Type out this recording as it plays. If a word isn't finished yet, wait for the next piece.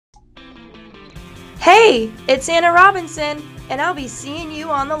Hey, it's Anna Robinson, and I'll be seeing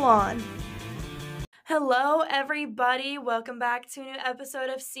you on the lawn. Hello, everybody. Welcome back to a new episode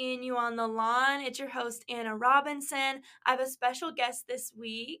of Seeing You on the Lawn. It's your host, Anna Robinson. I have a special guest this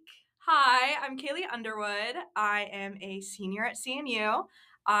week. Hi, I'm Kaylee Underwood. I am a senior at CNU.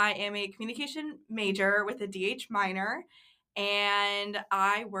 I am a communication major with a DH minor, and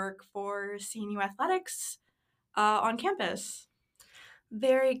I work for CNU Athletics on campus.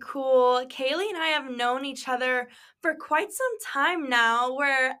 Very cool. Kaylee and I have known each other for quite some time now.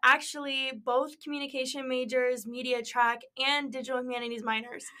 We're actually both communication majors, media track, and digital humanities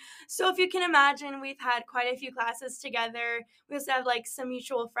minors. So if you can imagine, we've had quite a few classes together. We also have some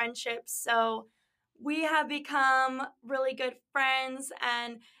mutual friendships. So we have become really good friends,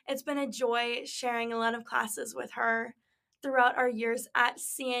 and it's been a joy sharing a lot of classes with her throughout our years at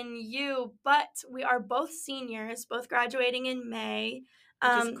CNU. But we are both seniors, both graduating in May.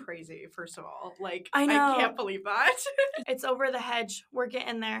 Which is crazy, first of all. I I know. can't believe that. It's over the hedge. We're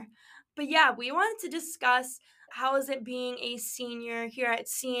getting there. But yeah, we wanted to discuss how is it being a senior here at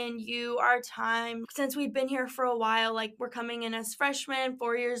CNU, our time since we've been here for a while, we're coming in as freshmen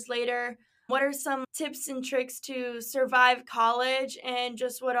 4 years later. What are some tips and tricks to survive college and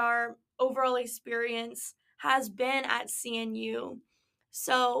just what our overall experience has been at CNU?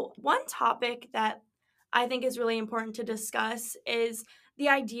 So, one topic that I think is really important to discuss is the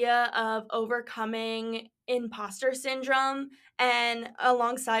idea of overcoming imposter syndrome and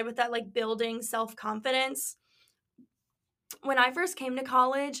alongside with that building self-confidence. When I first came to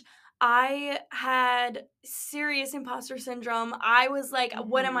college, I had serious imposter syndrome. I was like,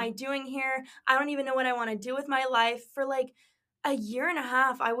 what am I doing here? I don't even know what I want to do with my life. For a year and a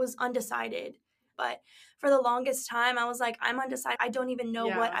half, I was undecided. But for the longest time, I was like, I'm undecided. I don't even know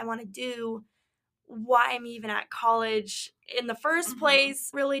what I want to do, why I'm even at college in the first place.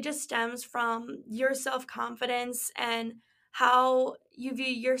 Really just stems from your self-confidence and how you view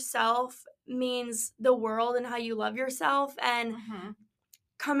yourself means the world and how you love yourself. And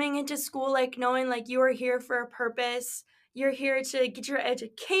coming into school, knowing you are here for a purpose. You're here to get your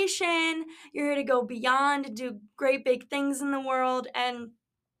education. You're here to go beyond, do great big things in the world. And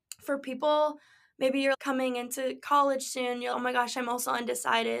for people, maybe you're coming into college soon, oh my gosh, I'm also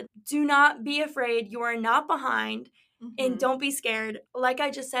undecided. Do not be afraid. You are not behind. And don't be scared. Like I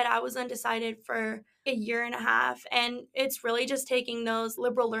just said, I was undecided for a year and a half. And it's really just taking those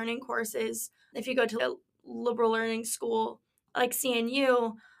liberal learning courses. If you go to a liberal learning school like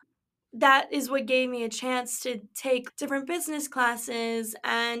CNU, that is what gave me a chance to take different business classes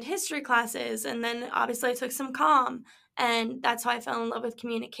and history classes. And then obviously I took some comm, and that's how I fell in love with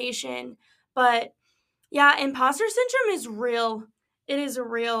communication. But yeah, imposter syndrome is real. It is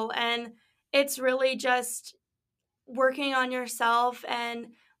real. And it's really just working on yourself and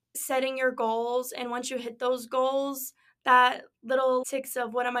setting your goals. And once you hit those goals, that little ticks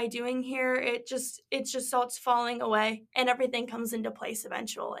of what am I doing here, it just starts falling away and everything comes into place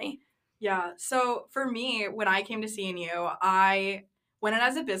eventually. Yeah. So for me, when I came to CNU, I went in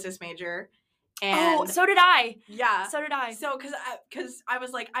as a business major. And so did I. Yeah. So did I. So because I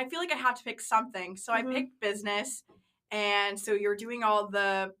was like, I feel like I have to pick something. So I picked business. And so you're doing all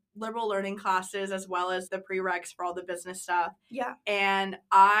the liberal learning classes as well as the prereqs for all the business stuff. Yeah. And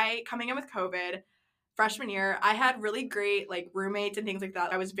coming in with COVID, freshman year, I had really great roommates and things like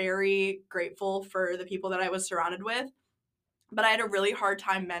that. I was very grateful for the people that I was surrounded with. But I had a really hard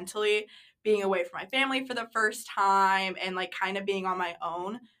time mentally being away from my family for the first time and kind of being on my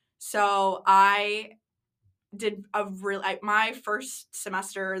own. So I did my first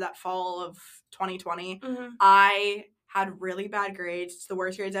semester, that fall of 2020, I had really bad grades. It's the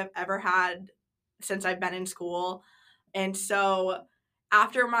worst grades I've ever had since I've been in school. And so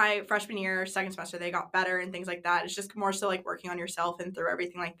after my freshman year, second semester, they got better and things like that. It's just more so working on yourself and through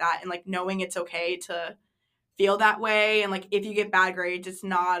everything like that, and knowing it's okay to feel that way, and if you get bad grades, it's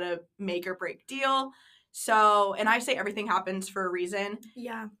not a make or break deal. So, and I say everything happens for a reason.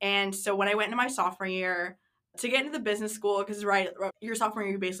 Yeah. And so when I went into my sophomore year to get into the business school, because your sophomore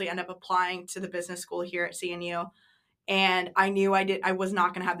year you basically end up applying to the business school here at CNU, and I knew I was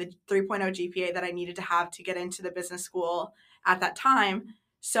not going to have the 3.0 GPA that I needed to have to get into the business school at that time.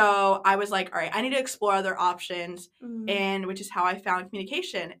 So I was like, all right, I need to explore other options, and which is how I found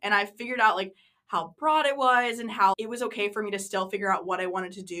communication. And I figured out how broad it was and how it was okay for me to still figure out what I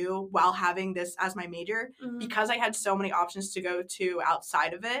wanted to do while having this as my major, because I had so many options to go to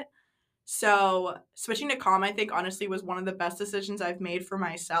outside of it. So switching to comm, I think honestly was one of the best decisions I've made for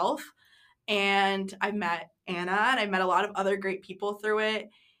myself. And I met Anna and I met a lot of other great people through it.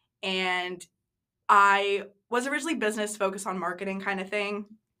 And I was originally business focused on marketing kind of thing.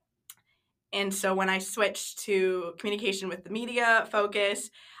 And so when I switched to communication with the media focus,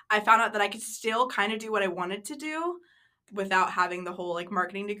 I found out that I could still kind of do what I wanted to do without having the whole like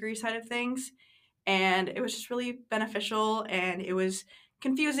marketing degree side of things. And it was just really beneficial, and it was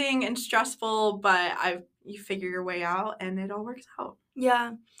confusing and stressful, but you figure your way out and it all works out.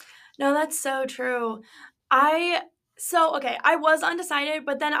 Yeah. No, that's so true. I okay, I was undecided,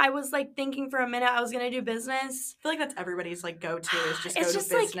 but then I was, like, thinking for a minute I was gonna do business. I feel like that's everybody's like go-to is just It's go to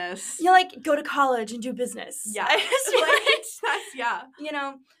just, like, business. you, like, go to college and do business. Yeah. I just feel like, That's yeah. you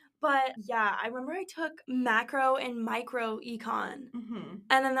know? But, yeah, I remember I took macro and micro econ, Mhm.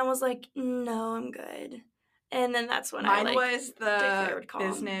 and then I was like, "No, I'm good." And then that's when I, Mine like, was the declared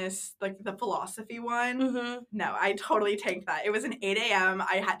calm. business, like the philosophy one. Mhm. No, I totally tanked that. It was an 8 a.m.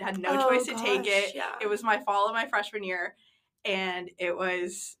 I had no Oh choice to take gosh, it. yeah. It was my fall of my freshman year, and it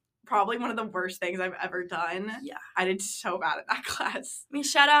was probably one of the worst things I've ever done. Yeah. I did so bad at that class. I mean,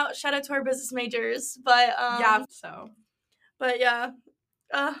 shout out to our business majors, Yeah, so but yeah,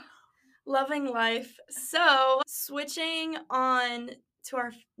 uh, loving life. So, switching on to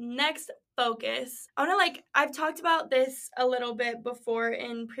our next focus. I want to I've talked about this a little bit before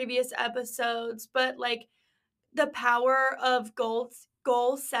in previous episodes, but like the power of goal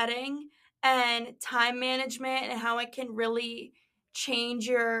setting and time management and how it can really change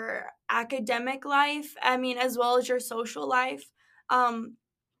your academic life, I mean, as well as your social life. Um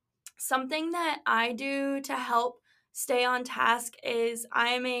Something that I do to help stay on task is I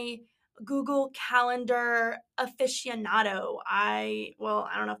am a Google Calendar aficionado. I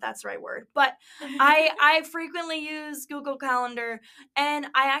don't know if that's the right word, but I frequently use Google Calendar, and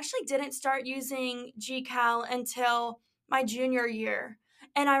I actually didn't start using GCal until my junior year.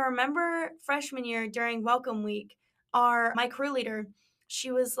 And I remember freshman year during welcome week, our my crew leader,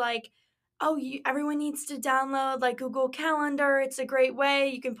 she was like, "Oh, everyone needs to download like Google Calendar. It's a great way.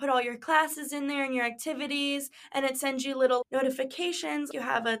 You can put all your classes in there and your activities, and it sends you little notifications. You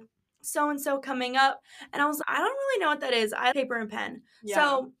have a so and so coming up." And I was, I don't really know what that is. I have paper and pen. yeah.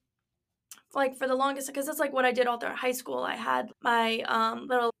 So, like for the longest, because that's like what I did all through high school. I had my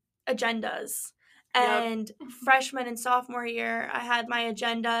little agendas. Yep. And freshman and sophomore year, I had my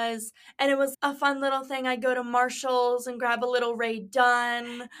agendas, and it was a fun little thing. I'd go to Marshall's and grab a little Ray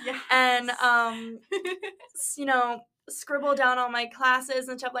Dunn, and Yes. you know, scribble down all my classes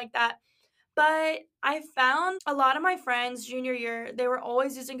and stuff like that. But I found a lot of my friends junior year, they were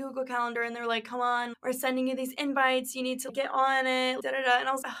always using Google Calendar, and they're like, "Come on, we're sending you these invites. You need to get on it." Da, da, da. And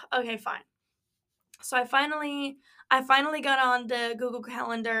I was like, "Okay, fine." So I finally got on the Google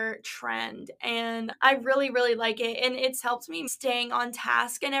Calendar trend, and I really really like it, and it's helped me staying on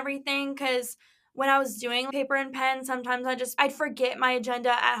task and everything cuz when I was doing paper and pen, sometimes I'd forget my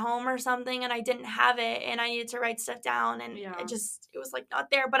agenda at home or something, and I didn't have it, and I needed to write stuff down, and Yeah. it was like not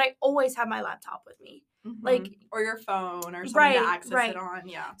there, but I always have my laptop with me. Like Or your phone or something to right, access it right. on.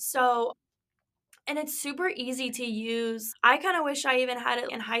 Yeah. So and it's super easy to use. I kinda wish I even had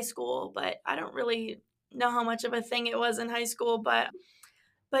it in high school, but I don't really know how much of a thing it was in high school, but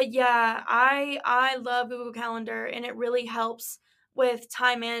yeah, I love Google Calendar, and it really helps with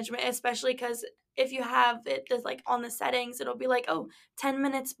time management, especially because if you have it that's, like, on the settings, it'll be like, "Oh, 10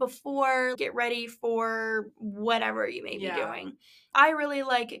 minutes before, get ready for whatever you may be Yeah. doing." I really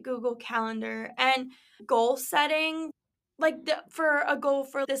like Google Calendar, and goal setting, like, for a goal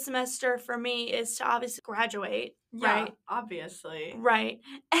for this semester for me is to obviously graduate, Yeah, right? obviously. Right.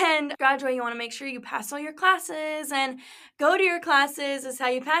 And graduate, you wanna make sure you pass all your classes and go to your classes is how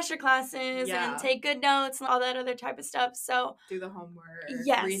you pass your classes and Yeah. take good notes and all that other type of stuff. So, Do the homework,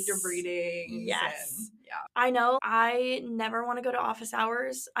 read your yes. readings, and Yes. yeah. I know I never wanna go to office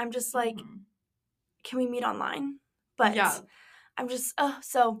hours. I'm just like, Mhm. "Can we meet online?" But Yeah. I'm just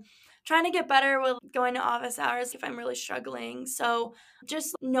so trying to get better with going to office hours if I'm really struggling. So,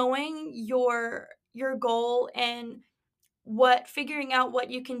 just knowing your goal and figuring out what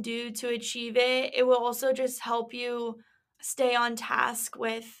you can do to achieve it, it will also just help you stay on task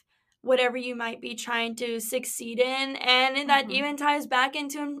with whatever you might be trying to succeed in. And that Mhm. even ties back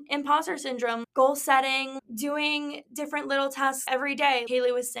into imposter syndrome, goal setting, doing different little tasks every day.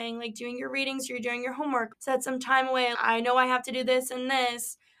 Kaylee was saying, like doing your readings, you're doing your homework, set some time away. I know I have to do this and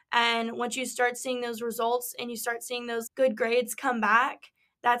this. And once you start seeing those results and you start seeing those good grades come back,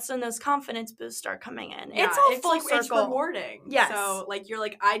 that's when those confidence boosts start coming in. It's Yeah, all it's full like it's circle. rewarding. Yes. So, like, you're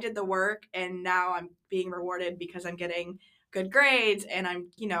like, "I did the work, and now I'm being rewarded because I'm getting good grades, and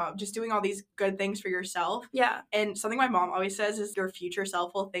I'm just doing all these good things for yourself." Yeah. And something my mom always says is, "Your future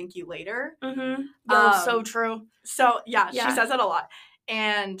self will thank you later." Mhm. Yo, so Um, true. so, yeah, she Yeah. says that a lot.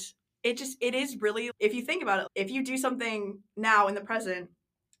 And it is really if you think about it, if you do something now in the present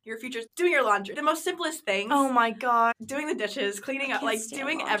your future's doing your laundry. The most simplest things. Oh my god. Doing the dishes, I cleaning up, can't like stand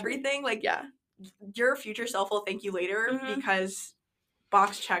doing laundry. everything. Like Yeah. your future self will thank you later Mhm. because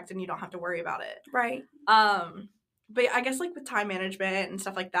box checked and you don't have to worry about it. Right. But I guess like with time management and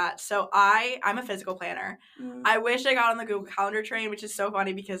stuff like that. So I'm a physical planner. Mm. I wish I got on the Google Calendar train, which is so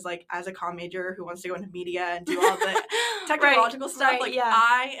funny because like as a comm major who wants to go into media and do all the Right, technological stuff, right, like yeah.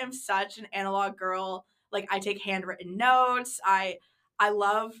 I am such an analog girl. Like I take handwritten notes. I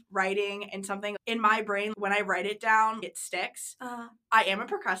love writing, and something in my brain when I write it down, it sticks. I am a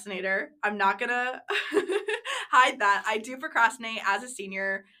procrastinator. I'm not gonna hide that. I do procrastinate as a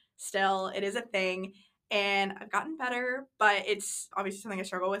senior still. It is a thing. And I've gotten better, but it's obviously something I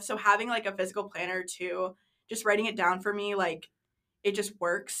struggle with. So having like a physical planner too, just writing it down for me, like it just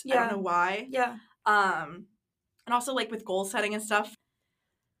works. I don't Yeah. know why. Yeah. And also like with goal setting and stuff,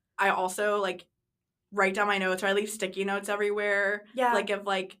 I also like write down my notes, or I leave sticky notes everywhere. Yeah. Like of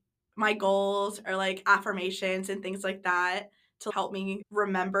like my goals or like affirmations and things like that to help me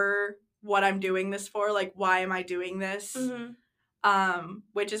remember what I'm doing this for. Like why am I doing this? Mhm.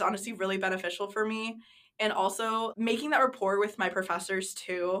 Which is honestly really beneficial for me. And also making that rapport with my professors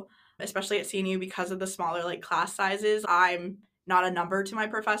too, especially at CNU because of the smaller like class sizes. I'm not a number to my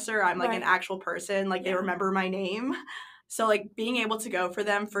professor. I'm like an Right. actual person. Like they Yeah. remember my name. So like being able to go for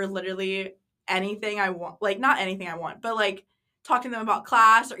them for literally anything I want, like not anything I want, but like talking to them about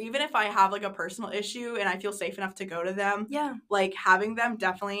class, or even if I have like a personal issue and I feel safe enough to go to them, Yeah. like having them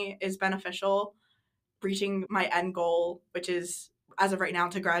definitely is beneficial. Reaching my end goal, which is as of right now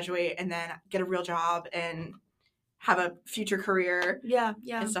to graduate and then get a real job and have a future career Yeah.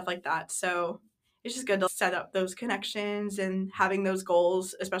 Yeah. and stuff like that. So it's just good to set up those connections and having those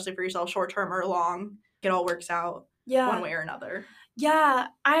goals, especially for yourself, short term or long. It all works out one Yeah. way or another. Yeah,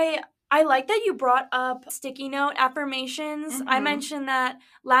 I like that you brought up sticky note affirmations. I Mm-hmm. mentioned that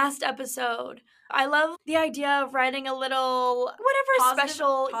last episode. I love the idea of writing a little whatever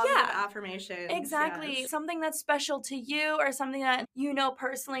special. Positive Yeah, affirmations. exactly. Yes. Something that's special to you or something that you know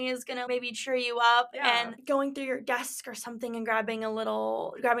personally is going to maybe cheer you up, Yeah. and going through your desk or something and grabbing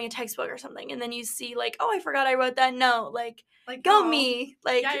a textbook or something, and then you see like, "Oh, I forgot I wrote that note." Like, Like, go oh, me.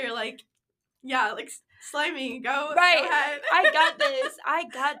 Like, yeah, you're like, yeah, like slimy. Go right. ahead. I got this. I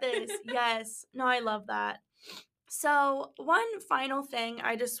got this. Yes. No, I love that. So, one final thing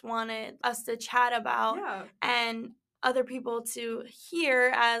I just wanted us to chat about, Yeah. and other people to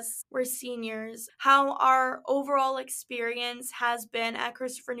hear as we're seniors, how our overall experience has been at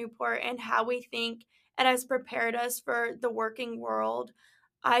Christopher Newport and how we think it has prepared us for the working world.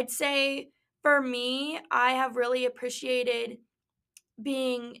 I'd say for me, I have really appreciated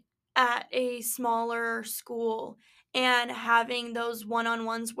being at a smaller school and having those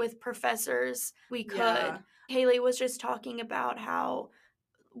one-on-ones with professors we could. Yeah. Kaylee was just talking about how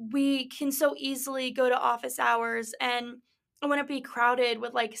we can so easily go to office hours and I want to be crowded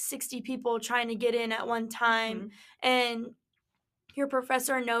with like 60 people trying to get in at one time, Hmm. and your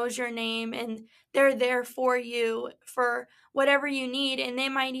professor knows your name and they're there for you for whatever you need, and they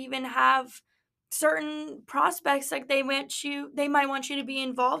might even have certain prospects like they might want you to be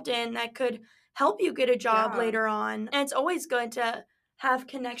involved in that could help you get a job Yeah. later on. And it's always good to have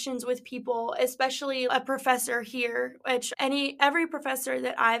connections with people, especially a professor here, which every professor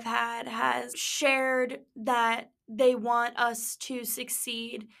that I've had has shared that they want us to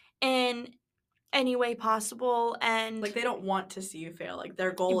succeed in any way possible. And Like they don't want to see you fail. Like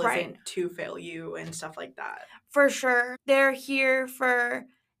their goal right, isn't to fail you and stuff like that. for sure. They're here for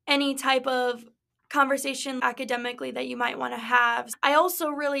any type of conversation academically that you might want to have. I also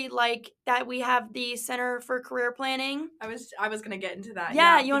really like that we have the Center for Career Planning. I was gonna get into that,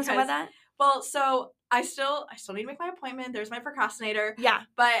 Yeah, yeah, you want to talk about because that? well, so I still need to make my appointment. There's my procrastinator. Yeah.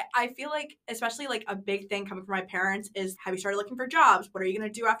 But I feel like especially like a big thing coming from my parents is, have you started looking for jobs? What are you gonna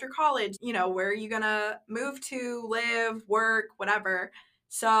do after college? You know, where are you gonna move to, live, work, whatever.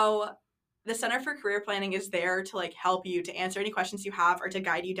 So the Center for Career Planning is there to like help you to answer any questions you have or to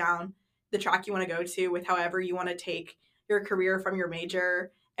guide you down the track you want to go to with however you want to take your career from your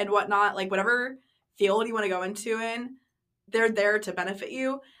major and whatnot, like whatever field you want to go into in, they're there to benefit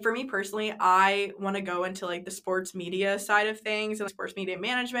you. For me personally, I want to go into like the sports media side of things and like, sports media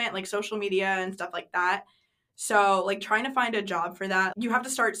management, like social media and stuff like that. So, like trying to find a job for that, you have to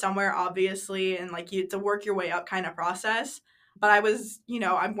start somewhere obviously, and like you have to work your way up kind of process. But I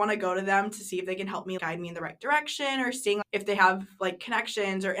want to go to them to see if they can help me guide me in the right direction, or seeing if they have like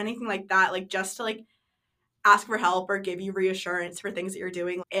connections or anything like that, like just to like ask for help or give you reassurance for things that you're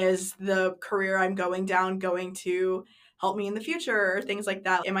doing. Is the career I'm going down going to help me in the future or things like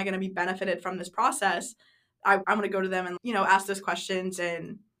that? Am I going to be benefited from this process? I'm going to go to them and, ask those questions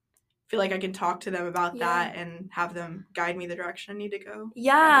and feel like I can talk to them about Yeah. that and have them guide me the direction I need to go, kind of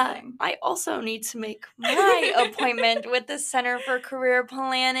Yeah, thing. I also need to make my appointment with the Center for Career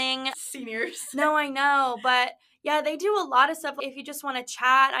Planning. Seniors. No, I know, but yeah, they do a lot of stuff. If you just want to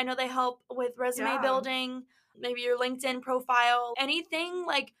chat, I know they help with resume Yeah. building, maybe your LinkedIn profile, anything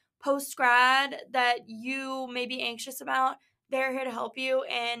like post grad that you may be anxious about, they're here to help you.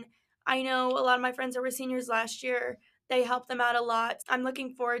 And I know a lot of my friends that were seniors last year, they helped them out a lot. I'm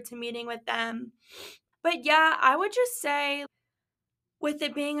looking forward to meeting with them. But yeah, I would just say with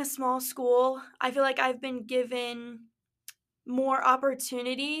it being a small school, I feel like I've been given more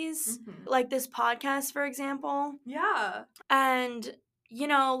opportunities, Mhm. like this podcast, for example. Yeah. And,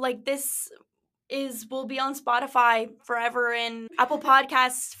 like this is will be on Spotify forever and Apple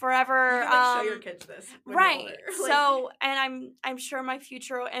Podcasts You forever. can like show your kids this when you're older. Right. So, and I'm sure my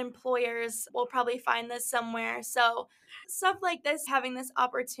future employers will probably find this somewhere. So, stuff like this, having this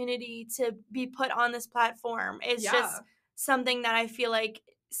opportunity to be put on this platform is just Yeah. something that I feel like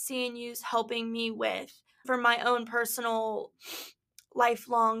CNU's helping me with for my own personal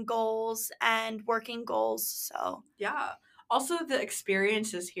lifelong goals and working goals. So, Yeah. Also, the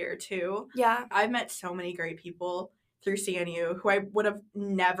experiences here, too. yeah. I've met so many great people through CNU who I would have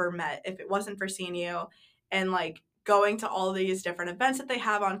never met if it wasn't for CNU. And like going to all these different events that they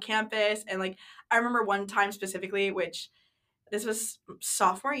have on campus. And like, I remember one time specifically, which this was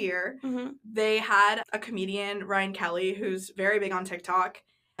sophomore year, Mhm. they had a comedian, Ryan Kelly, who's very big on TikTok.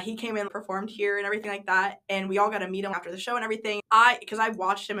 He came in, performed here and everything like that, and we all got to meet him after the show and everything. Because I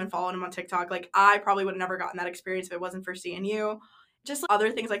watched him and followed him on TikTok, like I probably would have never gotten that experience if it wasn't for CNU. Just other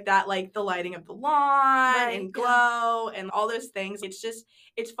things like that, like the lighting of the lawn Right. and Yeah. glow and all those things.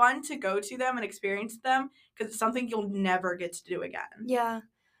 It's fun to go to them and experience them because it's something you'll never get to do again. Yeah.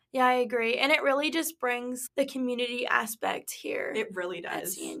 Yeah, I agree. And it really just brings the community aspect here It really at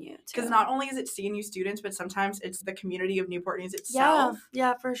does. CNU Because too. not only is it CNU students, but sometimes it's the community of Newport News Yeah. itself.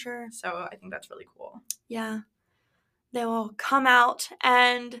 Yeah, for sure. So I think that's really cool. Yeah. They will come out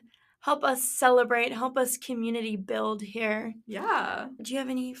and help us celebrate, help us community build here. Yeah. Do you have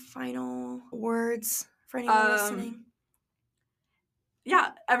any final words for anyone Um, listening?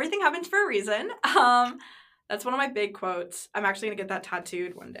 yeah, everything happens for a reason. That's one of my big quotes. I'm actually gonna get that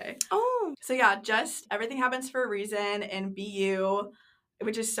tattooed one day. Oh, So yeah, just everything happens for a reason and be you,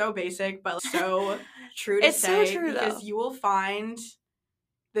 which is so basic but so true to it's so say true though. because you will find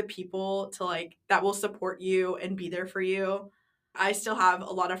the people to like that will support you and be there for you. I still have a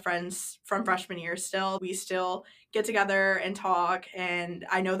lot of friends from freshman year still. We still get together and talk and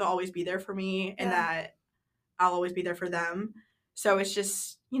I know they'll always be there for me and Yeah. that I'll always be there for them. So it's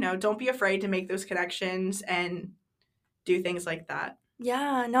just, don't be afraid to make those connections and do things like that.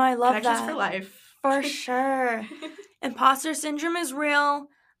 Yeah, no, I love Connections for that. life. For sure. Imposter syndrome is real,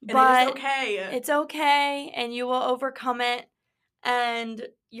 And it is but okay. it's okay and you will overcome it and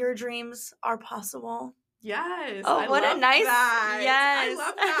your dreams are possible. Yes. Oh, I what a love nice that. I yes.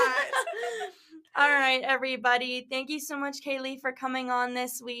 love that. All right, everybody. Thank you so much, Kaylee, for coming on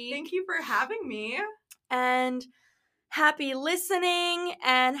this week. Thank you for having me. And happy listening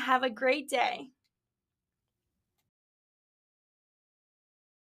and have a great day.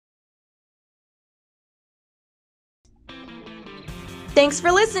 Thanks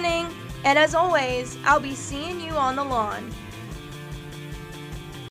for listening. And as always, I'll be seeing you on the lawn.